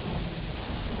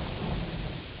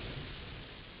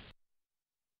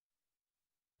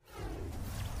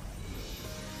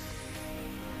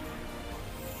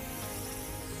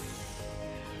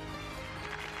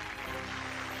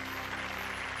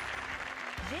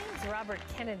 James James Robert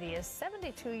Kennedy is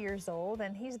 72 years old,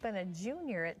 and he's been a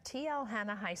junior at T.L.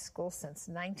 Hanna High School since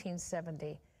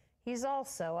 1970. He's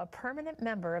also a permanent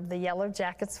member of the Yellow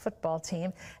Jackets football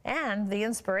team and the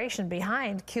inspiration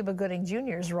behind Cuba Gooding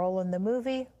Jr.'s role in the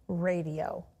movie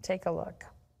Radio. Take a look.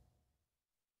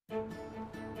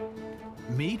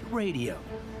 Meet Radio.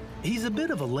 He's a bit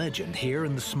of a legend here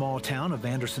in the small town of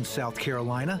Anderson, South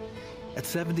Carolina. At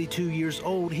 72 years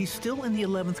old, he's still in the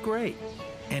 11th grade,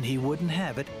 and he wouldn't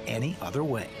have it any other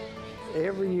way.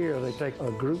 Every year they take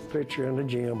a group picture in the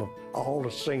gym of all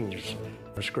the seniors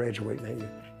that's graduating that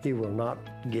year. He will not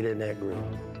get in that group.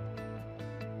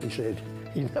 He said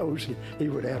he knows he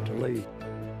would have to leave.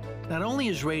 Not only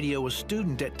is Radio a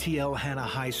student at T.L. Hanna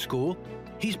High School,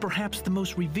 he's perhaps the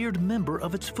most revered member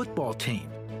of its football team,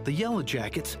 the Yellow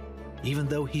Jackets, even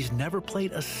though he's never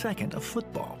played a second of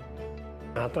football.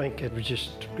 I think it was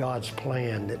just God's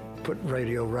plan that put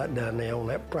Radio right down there on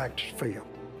that practice field.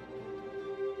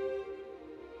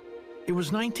 It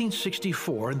was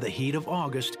 1964 in the heat of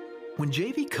August when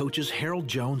JV coaches Harold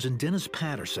Jones and Dennis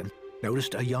Patterson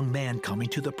noticed a young man coming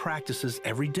to the practices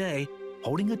every day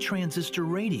holding a transistor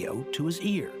radio to his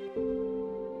ear.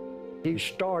 He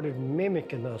started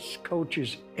mimicking us,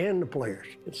 coaches and the players.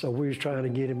 And so we was trying to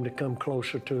get him to come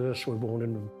closer to us. We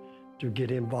wanted him to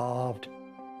get involved.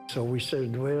 So we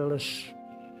said, well,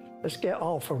 let's get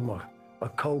offer him a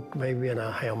Coke, maybe, and a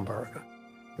hamburger.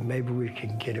 And maybe we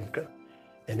can get him to.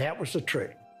 And that was the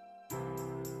trick.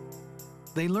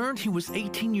 They learned he was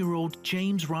 18-year-old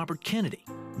James Robert Kennedy,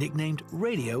 nicknamed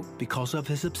Radio because of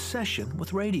his obsession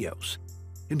with radios.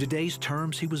 In today's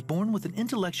terms, he was born with an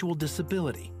intellectual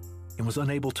disability and was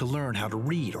unable to learn how to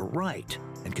read or write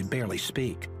and could barely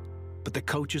speak. But the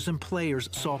coaches and players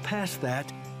saw past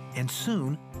that and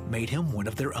soon made him one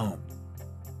of their own.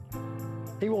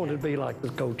 He wanted to be like the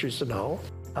coaches and all.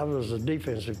 I was a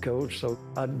defensive coach, so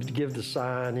I'd give the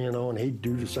sign, and he'd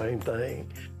do the same thing.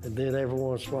 And then every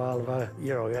once in a while, if I,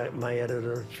 got mad at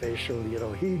an official,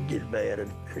 he'd get mad at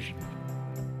the official.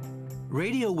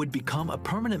 Radio would become a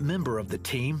permanent member of the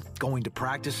team, going to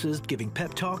practices, giving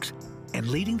pep talks, and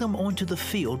leading them onto the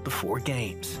field before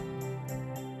games.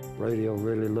 Radio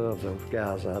really loved those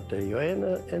guys out there,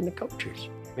 and the coaches.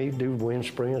 He'd do wind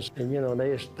sprints, and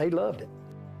they loved it.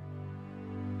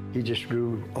 He just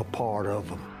grew a part of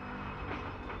them.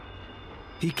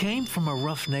 He came from a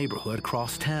rough neighborhood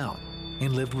across town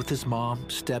and lived with his mom,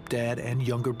 stepdad, and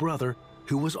younger brother,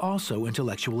 who was also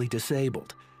intellectually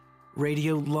disabled.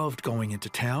 Radio loved going into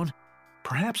town,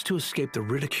 perhaps to escape the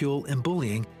ridicule and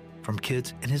bullying from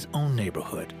kids in his own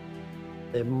neighborhood.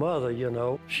 Their mother,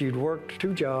 she'd worked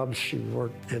 2 jobs. She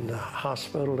worked in the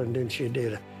hospital, and then she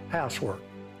did housework.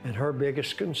 And her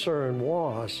biggest concern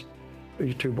was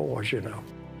these 2 boys,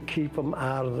 keep them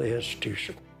out of the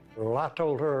institution. Well, I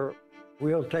told her,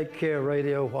 we'll take care of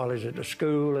Radio while he's at the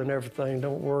school and everything.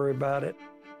 Don't worry about it.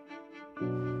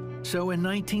 So in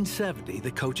 1970,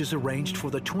 the coaches arranged for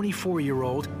the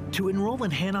 24-year-old to enroll in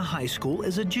Hanna High School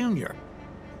as a junior.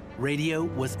 Radio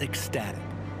was ecstatic.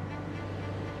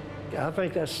 I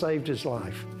think that saved his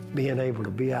life, being able to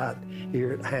be out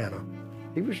here at Hanna.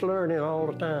 He was learning all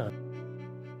the time.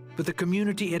 But the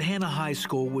community at Hanna High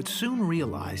School would soon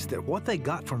realize that what they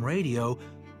got from Radio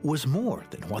was more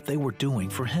than what they were doing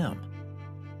for him.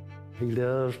 He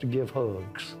loves to give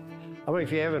hugs. I mean,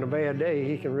 if you're having a bad day,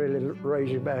 he can really raise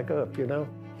you back up,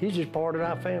 He's just part of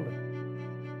our family.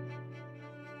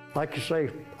 Like you say,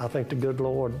 I think the good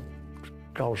Lord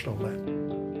caused on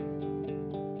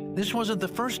that. This wasn't the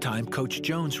first time Coach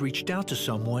Jones reached out to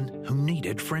someone who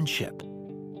needed friendship.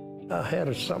 I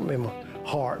had something in my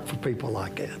heart for people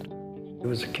like that. There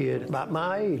was a kid about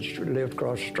my age who lived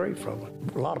across the street from him.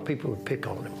 A lot of people would pick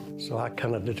on him, so I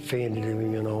kind of defended him,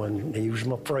 and he was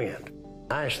my friend.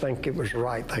 I just think it was the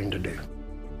right thing to do.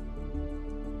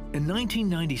 In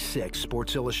 1996,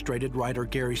 Sports Illustrated writer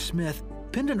Gary Smith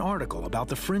penned an article about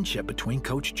the friendship between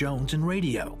Coach Jones and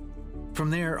Radio.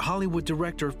 From there, Hollywood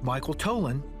director Michael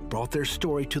Tolan brought their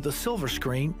story to the silver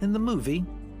screen in the movie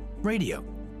Radio.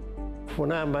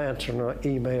 When I'm answering an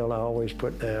email, I always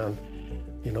put down,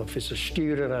 if it's a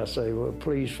student, I say, well,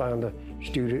 please find a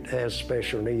student that has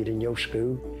special need in your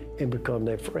school and become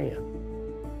their friend.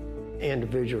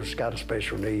 Individuals got a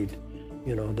special need,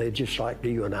 they're just like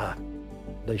you and I.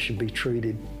 They should be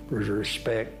treated with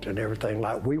respect and everything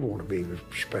like we want to be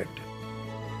respected.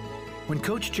 When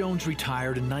Coach Jones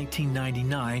retired in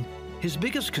 1999, his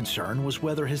biggest concern was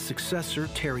whether his successor,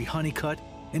 Terry Honeycutt,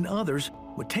 and others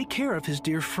would take care of his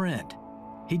dear friend.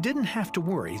 He didn't have to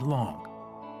worry long.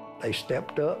 They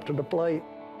stepped up to the plate,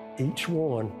 each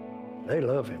one. They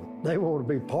love him. They want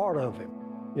to be part of him.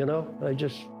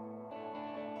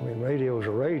 I mean, radio's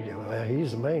a radio.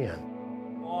 He's the man.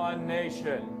 One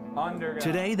nation, under God.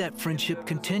 Today, that friendship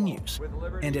continues.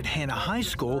 And at Hannah High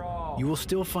School, you will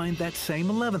still find that same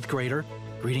 11th grader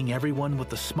greeting everyone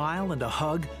with a smile and a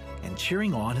hug and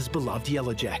cheering on his beloved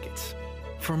Yellow Jackets.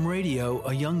 From radio,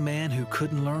 a young man who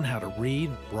couldn't learn how to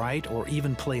read, write, or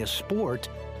even play a sport,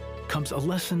 comes a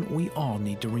lesson we all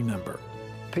need to remember.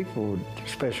 People with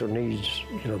special needs,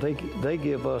 you know, they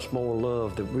give us more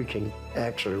love than we can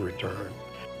actually return.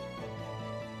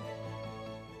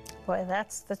 Boy,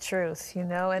 that's the truth, you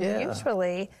know, and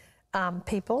usually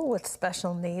people with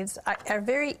special needs are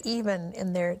very even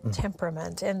in their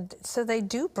temperament, and so they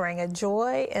do bring a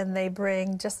joy and they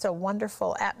bring just a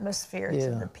wonderful atmosphere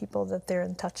to the people that they're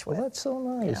in touch with. Well, that's so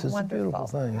nice. It's wonderful. a beautiful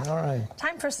thing. All right.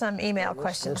 Time for some email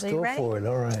questions. Let's Are you go ready? for it.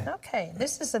 All right. Okay.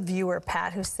 This is a viewer,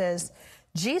 Pat, who says,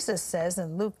 Jesus says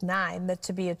in Luke 9 that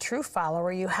to be a true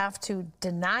follower, you have to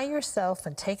deny yourself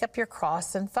and take up your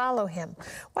cross and follow him.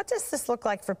 What does this look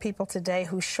like for people today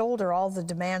who shoulder all the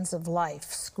demands of life,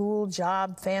 school,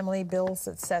 job, family, bills,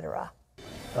 etc.?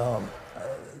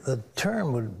 The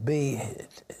term would be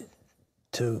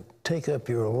to take up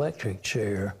your electric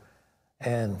chair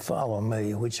and follow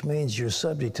me, which means you're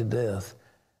subject to death.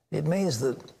 It means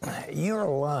that you're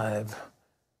alive,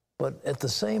 but at the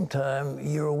same time,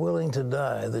 you're willing to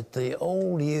die, that the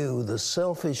old you, the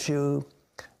selfish you,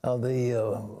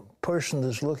 the person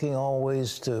that's looking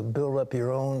always to build up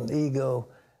your own ego,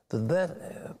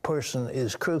 that person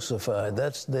is crucified,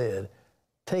 that's dead.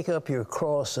 Take up your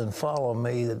cross and follow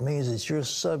me, that means that you're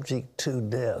subject to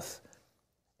death.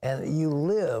 And you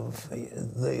live,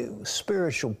 the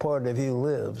spiritual part of you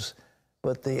lives,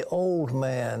 but the old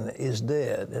man is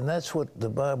dead. And that's what the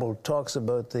Bible talks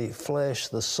about, the flesh,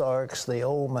 the sarx, the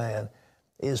old man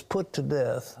is put to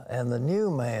death, and the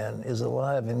new man is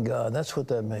alive in God. That's what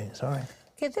that means, all right?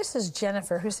 Okay, this is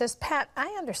Jennifer who says, Pat, I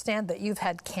understand that you've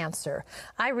had cancer.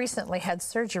 I recently had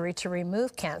surgery to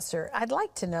remove cancer. I'd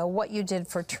like to know what you did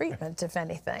for treatment, if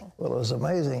anything. Well, it was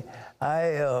amazing.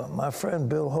 My friend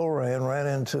Bill Horan ran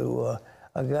into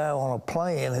a guy on a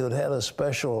plane who'd had a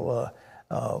special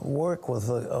work with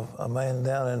a man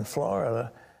down in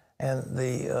Florida, and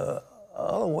the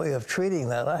other way of treating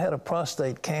that, I had a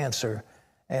prostate cancer,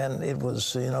 and it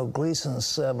was, you know, Gleason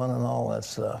 7 and all that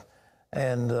stuff.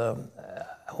 And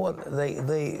what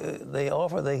they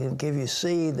offer, they can give you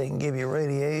seed, they can give you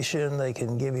radiation, they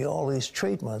can give you all these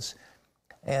treatments,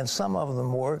 and some of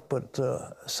them work, but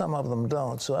some of them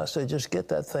don't. So I said, just get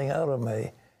that thing out of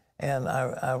me. And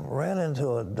I ran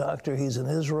into a doctor, he's an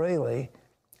Israeli,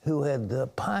 who had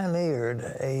pioneered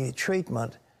a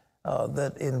treatment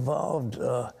that involved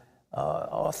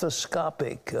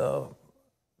arthroscopic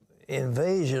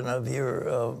invasion of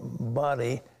your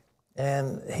body,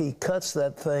 and he cuts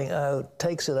that thing out,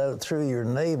 takes it out through your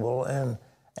navel, and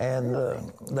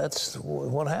that's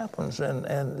what happens.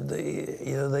 And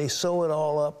they sew it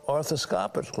all up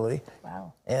arthroscopically.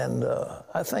 Wow. And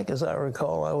I think, as I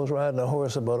recall, I was riding a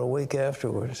horse about a week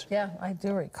afterwards. Yeah, I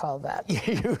do recall that.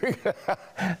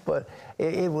 But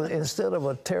it was, instead of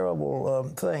a terrible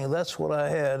thing, that's what I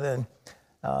had. And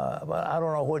but I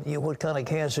don't know what kind of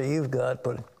cancer you've got,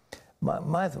 but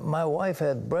my wife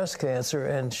had breast cancer,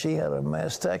 and she had a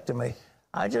mastectomy.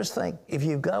 I just think if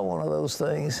you've got one of those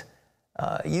things,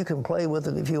 you can play with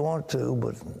it if you want to,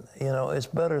 but, you know, it's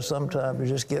better sometimes to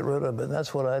just get rid of it. And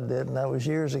that's what I did, and that was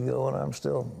years ago, and I'm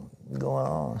still going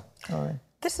on. All right.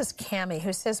 This is Cammie,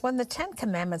 who says, when the 10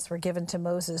 Commandments were given to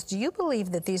Moses, do you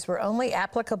believe that these were only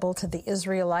applicable to the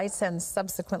Israelites and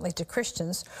subsequently to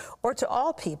Christians, or to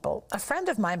all people? A friend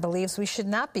of mine believes we should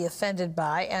not be offended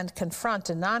by and confront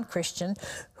a non-Christian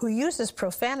who uses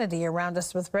profanity around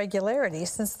us with regularity,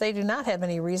 since they do not have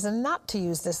any reason not to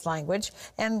use this language,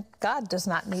 and God does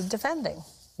not need defending.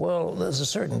 Well, there's a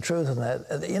certain truth in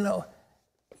that. You know,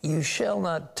 you shall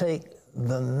not take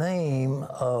the name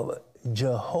of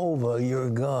Jehovah, your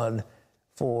God,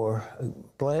 for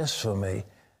blasphemy.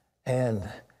 And,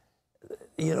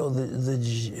 you know,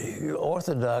 the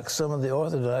Orthodox, some of the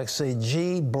Orthodox say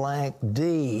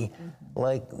G-blank-D,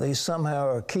 like they somehow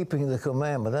are keeping the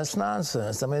commandment. That's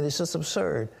nonsense. I mean, it's just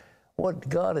absurd. What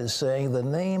God is saying, the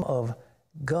name of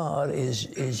God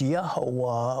is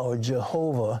Yahweh or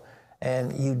Jehovah,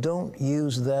 and you don't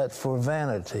use that for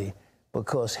vanity,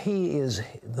 because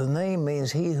the name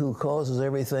means he who causes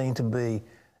everything to be.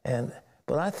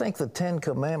 But I think the 10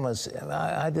 Commandments,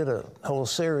 I did a whole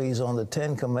series on the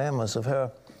 10 Commandments of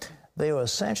how they are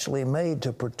essentially made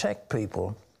to protect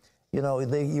people. You know,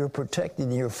 you're protected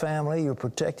in your family, you're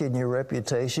protected in your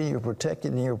reputation, you're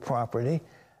protected in your property,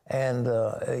 and,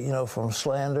 you know, from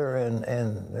slander and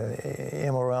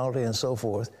immorality and so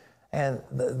forth. And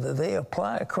they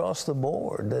apply across the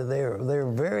board.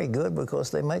 They're very good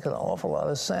because they make an awful lot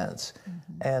of sense.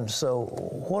 And so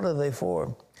what are they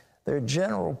for? They're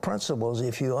general principles,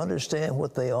 if you understand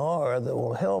what they are, that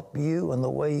will help you in the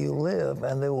way you live,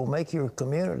 and they will make your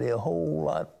community a whole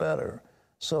lot better.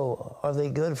 So are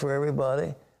they good for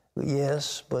everybody?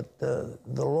 Yes, but the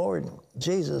Lord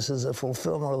Jesus is a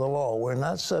fulfillment of the law. We're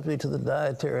not subject to the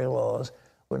dietary laws.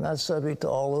 We're not subject to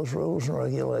all those rules and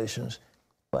regulations.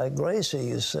 By grace are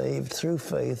you saved through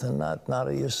faith, and not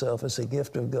of yourself. It's a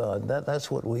gift of God.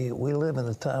 That's what we live in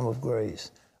the time of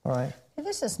grace. All right? And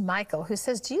this is Michael, who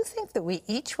says, do you think that we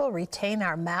each will retain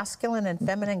our masculine and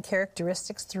feminine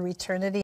characteristics through eternity?